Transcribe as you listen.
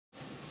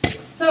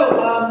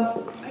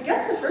I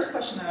guess the first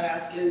question I would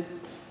ask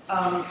is,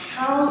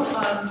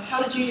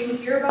 how did you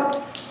hear about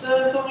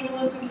the filming of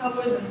Lonesome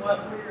Cowboys, and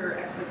what were your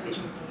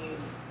expectations when you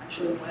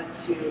actually went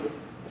to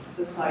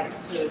the site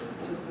to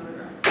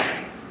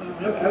photograph?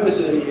 I was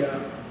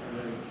a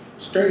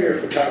stereo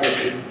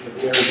photographer for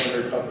the Arizona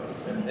Republic,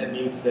 and that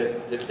means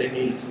that if they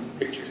needed some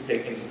pictures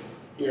taken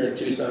here in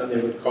Tucson, they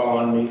would call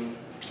on me.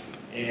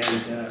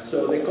 And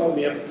so they called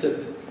me up and said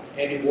that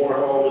Andy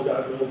Warhol was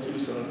out in Old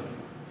Tucson.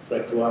 So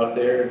I'd go out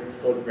there and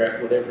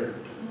photograph whatever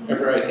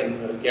I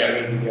can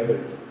gather together.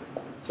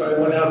 So I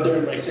went out there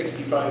in my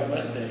 '65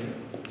 Mustang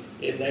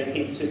in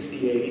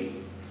 1968,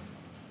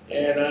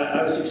 and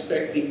I was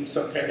expecting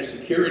some kind of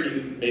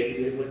security.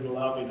 Maybe they wouldn't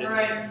allow me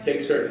to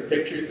take certain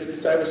pictures,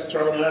 but I was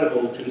thrown out of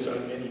Old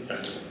Tucson many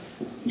times.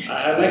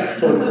 I like to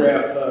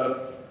photograph,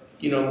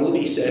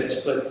 movie sets,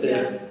 but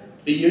the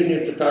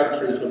union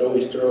photographers would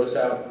always throw us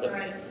out.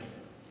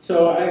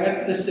 So I got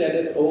to the set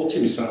at Old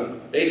Tucson.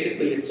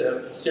 Basically, it's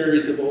a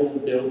series of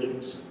old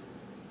buildings.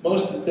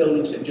 Most of the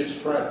buildings are just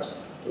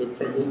fronts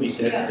for movie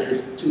sets.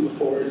 There's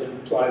 2x4s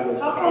and plywood.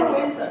 How far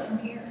away is that from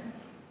here?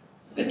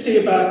 I'd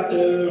say about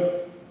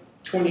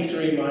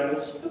 23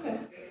 miles. Okay.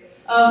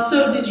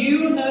 So did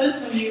you notice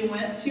when you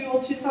went to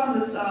Old Tucson,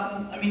 this,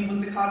 was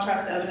the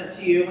contrast evident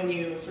to you when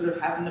you sort of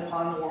happened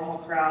upon the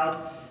Warhol crowd?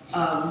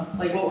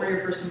 What were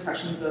your first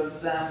impressions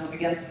of them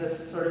against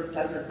this sort of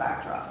desert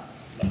backdrop?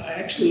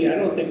 Actually, I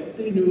don't think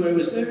they knew I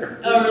was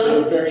there. Oh, really? They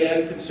were very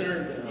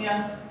unconcerned.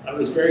 Yeah. I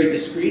was very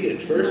discreet at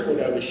first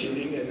when I was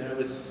shooting, and I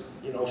was,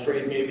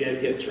 afraid maybe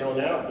I'd get thrown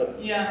out. But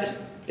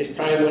as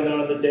time went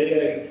on the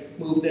day,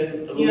 I moved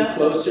in a little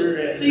closer.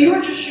 And, so you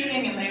were just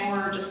shooting, and they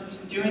were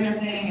just doing their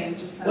thing, and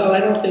just kind of... Well, I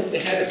don't think they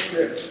had a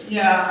script.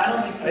 Yeah, I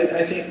don't think so.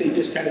 I think they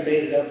just kind of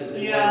made it up as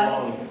they went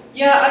along.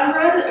 Yeah, I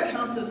read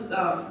accounts of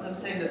them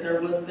saying that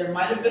there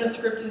might have been a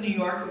script in New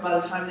York, but by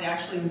the time they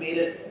actually made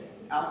it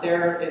out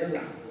there,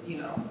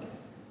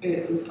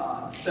 it was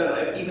gone.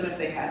 So even if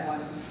they had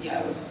one, it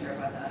wasn't there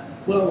by then.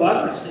 Well, a lot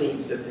of the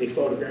scenes that they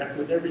photographed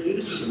were never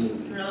used in the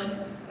movie. Really?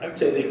 I'd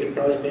say they could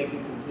probably make a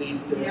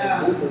complete new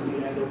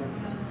movie out of,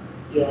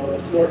 the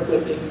floor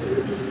clippings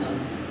or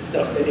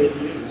stuff they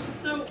didn't use.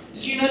 So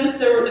did you notice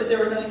if there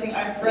was anything?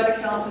 I've read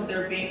accounts of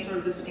there being sort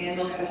of the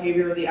scandalous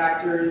behavior of the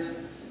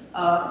actors,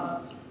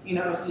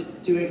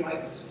 doing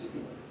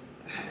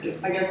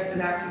I guess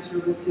enacting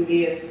sort of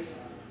lascivious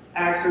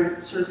acts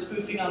or sort of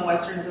spoofing on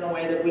westerns in a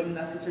way that wouldn't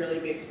necessarily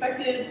be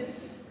expected.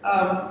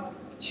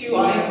 Two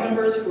audience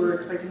members who were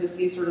expecting to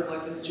see sort of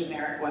like this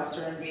generic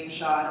western being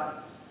shot.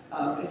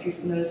 If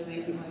you've noticed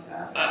anything like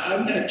that.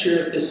 I'm not sure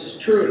if this is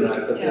true or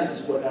not, but this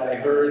is what I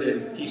heard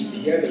and pieced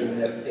together,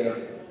 that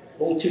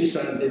Old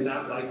Tucson did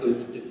not like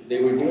what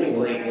they were doing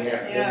late in the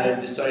afternoon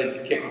and decided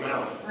to kick them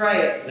out.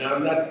 Right. Now,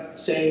 I'm not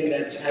saying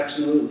that's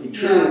absolutely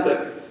true,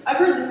 but I've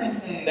heard the same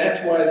thing.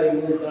 That's why they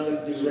moved on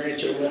to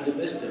Rancho Linda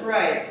Vista.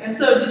 Right. And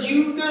so, did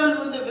you go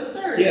to Linda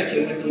Vista? Yes,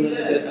 I went to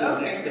Linda Vista the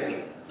next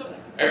day. So,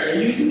 are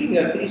you doing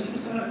a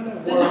thesis on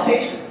that?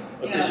 Dissertation.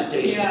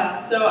 Dissertation. Yeah.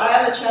 So I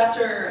have a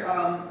chapter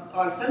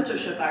on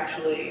censorship,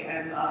 actually,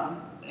 and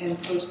in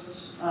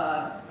post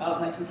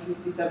about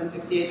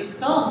 1967-68. This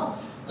film,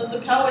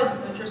 Lonesome Cowboys,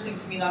 is interesting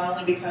to me not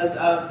only because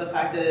of the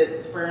fact that it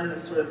spurned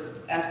this sort of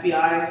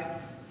FBI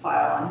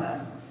file on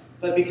him,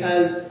 but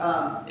because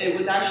it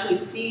was actually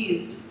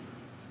seized.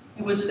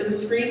 It was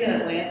screened in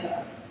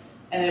Atlanta,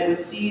 and it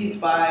was seized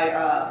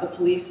by the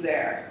police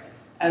there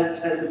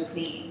as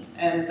obscene.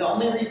 And the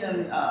only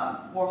reason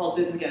Warhol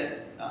didn't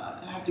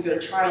have to go to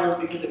trial is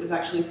because it was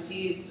actually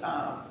seized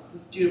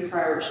due to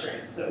prior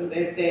restraint. So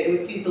it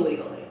was seized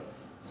illegally.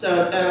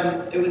 So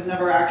it was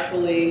never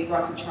actually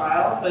brought to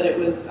trial, but it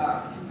was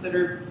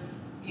considered,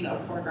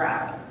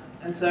 pornographic.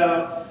 And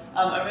so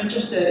I'm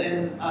interested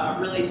in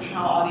really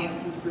how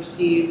audiences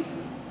perceive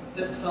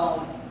this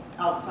film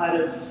outside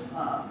of,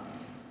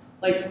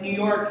 New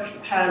York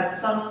had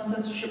some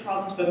censorship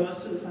problems, but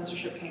most of the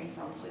censorship came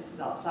from places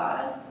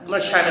outside. I'm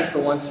going to chime in for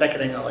 1 second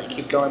and I'll let you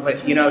keep going,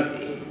 but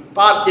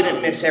Bob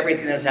didn't miss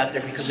everything that was out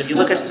there, because if you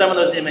look at some of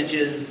those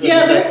images...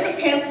 there's some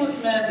pantsless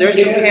men. There's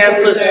some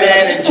pantsless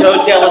men and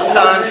Joe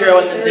D'Alessandro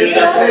and the nude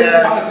up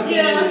there.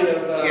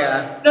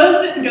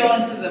 Those didn't go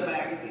into the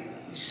magazine.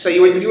 So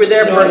you were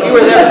there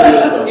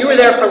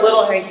for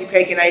Little Hanky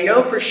Panky, and I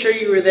know for sure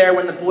you were there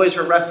when the boys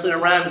were wrestling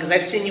around, because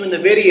I've seen you in the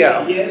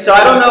video. Yes, so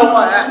I don't know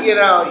what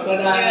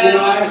But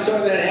I saw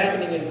that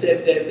happening and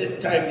said that this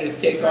time you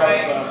take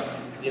off.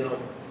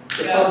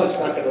 The public's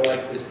not going to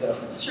like this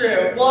stuff. It's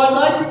true. Well, I'm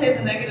glad you say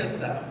the negatives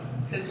though,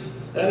 because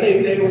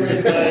they were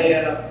in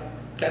my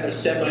kind of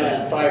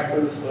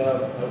semi-fireproof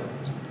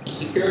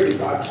security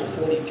box for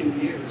 42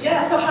 years.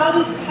 Yeah. So how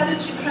did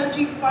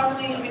you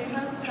finally? How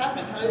did this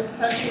happen?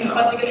 How did you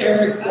finally get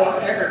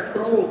Eric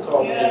Kroll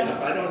called me up.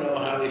 I don't know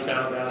how he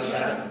found out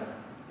about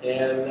it,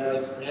 and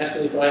asked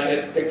me if I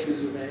had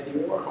pictures of Andy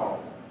Warhol.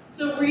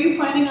 So were you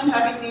planning on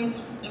having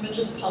these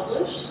images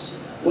published?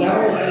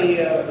 Well,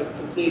 I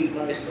completed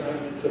my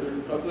assignment for the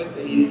Republic.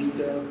 They used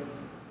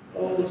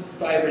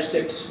 5 or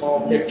 6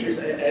 small pictures.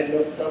 I had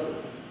no cover.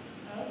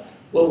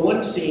 Well,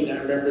 one scene I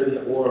remember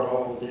that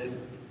Warhol did,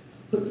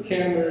 put the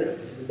camera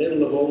in the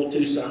middle of old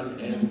Tucson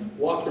and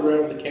walked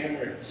around the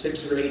camera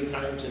 6 or 8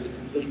 times in a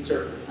complete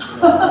circle.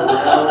 You know,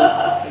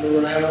 around and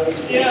around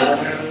and Yeah.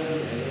 around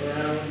and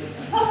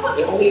around,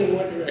 and only in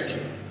one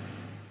direction.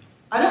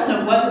 I don't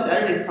know what his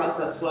editing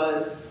process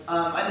was.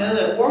 I know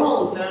that Warhol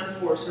was known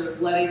for sort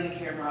of letting the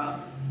camera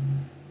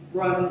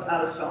run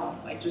out of film,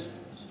 like just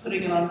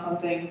putting it on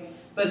something.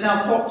 But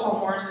now Paul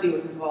Morrissey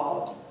was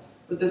involved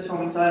with this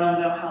filming, so I don't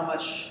know how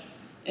much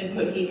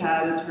input he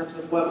had in terms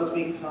of what was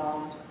being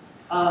filmed.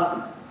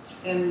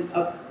 In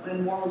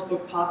Warhol's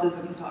book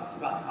Popism, he talks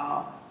about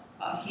how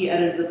he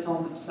edited the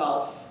film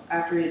himself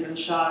after he had been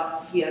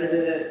shot. He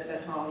edited it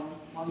at home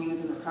while he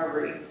was in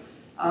recovery.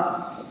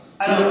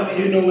 Do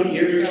you know what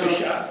year he was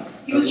shot?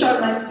 He was shot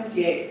in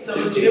 1968, so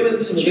it was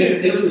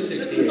June. This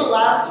was the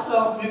last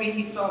movie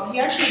he filmed. He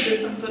actually did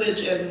some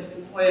footage in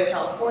La Jolla,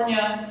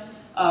 California,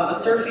 a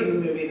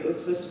surfing movie that was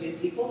supposed to be a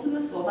sequel to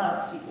this. Well, not a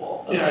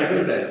sequel. But yeah, I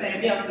heard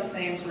that. It was the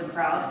same sort of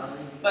crowd.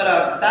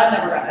 But that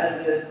never got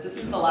edited. This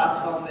is the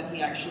last film that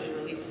he actually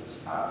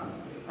released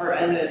or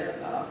edited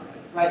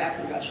right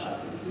after he got shot.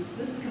 So this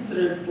is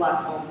considered his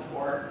last film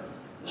before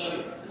the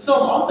shoot. This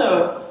film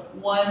also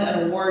won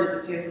an award at the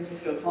San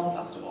Francisco Film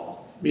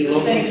Festival. The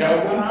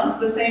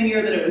same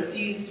year that it was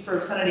seized for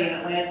obscenity in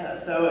Atlanta.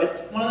 So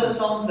it's one of those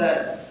films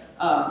that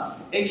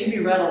it can be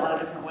read a lot of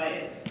different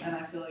ways. And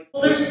I feel like,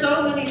 well, there's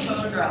so many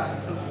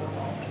photographs of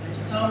Warhol, and there's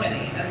so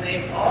many, and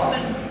they've all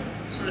been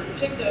sort of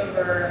picked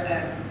over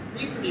and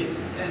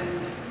reproduced,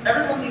 and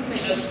everyone thinks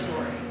they know the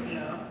story, you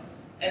know?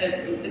 And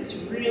it's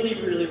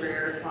really, really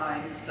rare to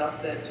find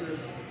stuff that sort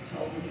of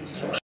tells a new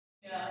story.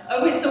 Yeah.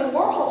 Oh wait, so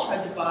Warhol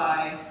tried to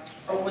buy,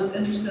 or was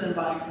interested in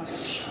buying some of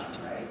these shots,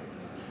 right?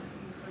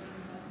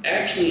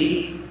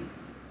 Actually,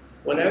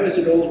 when I was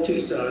at Old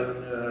Tucson,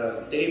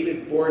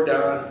 David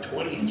Broder,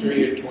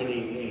 23 or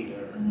 28,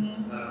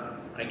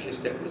 I guess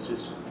that was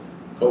his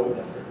code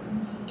number,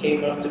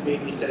 came up to me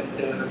and he said,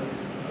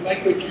 I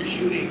like what you're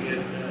shooting,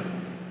 and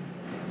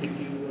could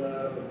you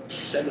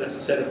send a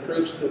set of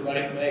proofs to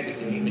Life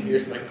magazine, and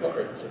here's my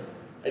card. So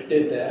I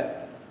did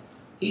that.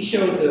 He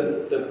showed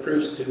the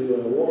proofs to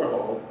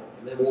Warhol,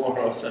 and then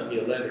Warhol sent me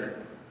a letter.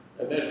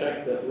 As a matter of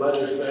fact, the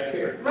letter's back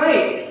here.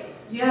 Right,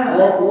 yeah.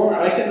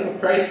 I sent him a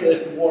price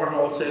list, and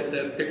Warhol said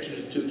that pictures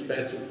are too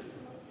expensive.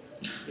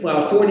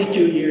 Well,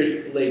 42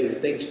 years later,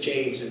 things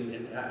changed,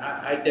 and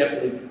I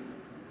definitely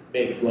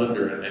made a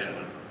blunder on that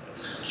one.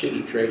 I should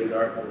have traded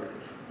artwork.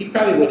 He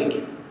probably would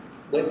have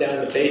went down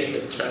the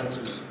basement and found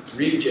some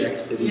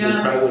rejects that he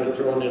probably would have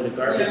thrown in the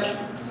garbage.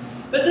 Yeah.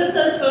 But then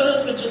those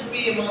photos would just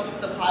be amongst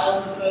the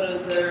piles of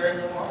photos that are in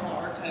the Warhol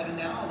archive, and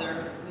now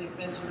they've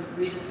been sort of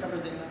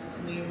rediscovered. They have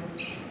this new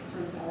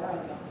sort of aura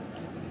about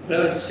them.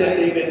 Well, as I said,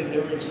 they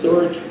were in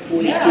storage for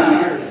 42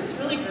 years. It's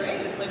really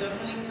great. It's like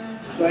opening your own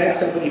time. Glad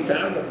somebody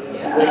found them. You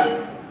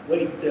know,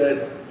 wait,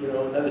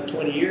 another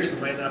 20 years,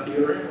 it might not be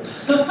around.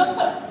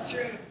 That's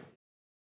true.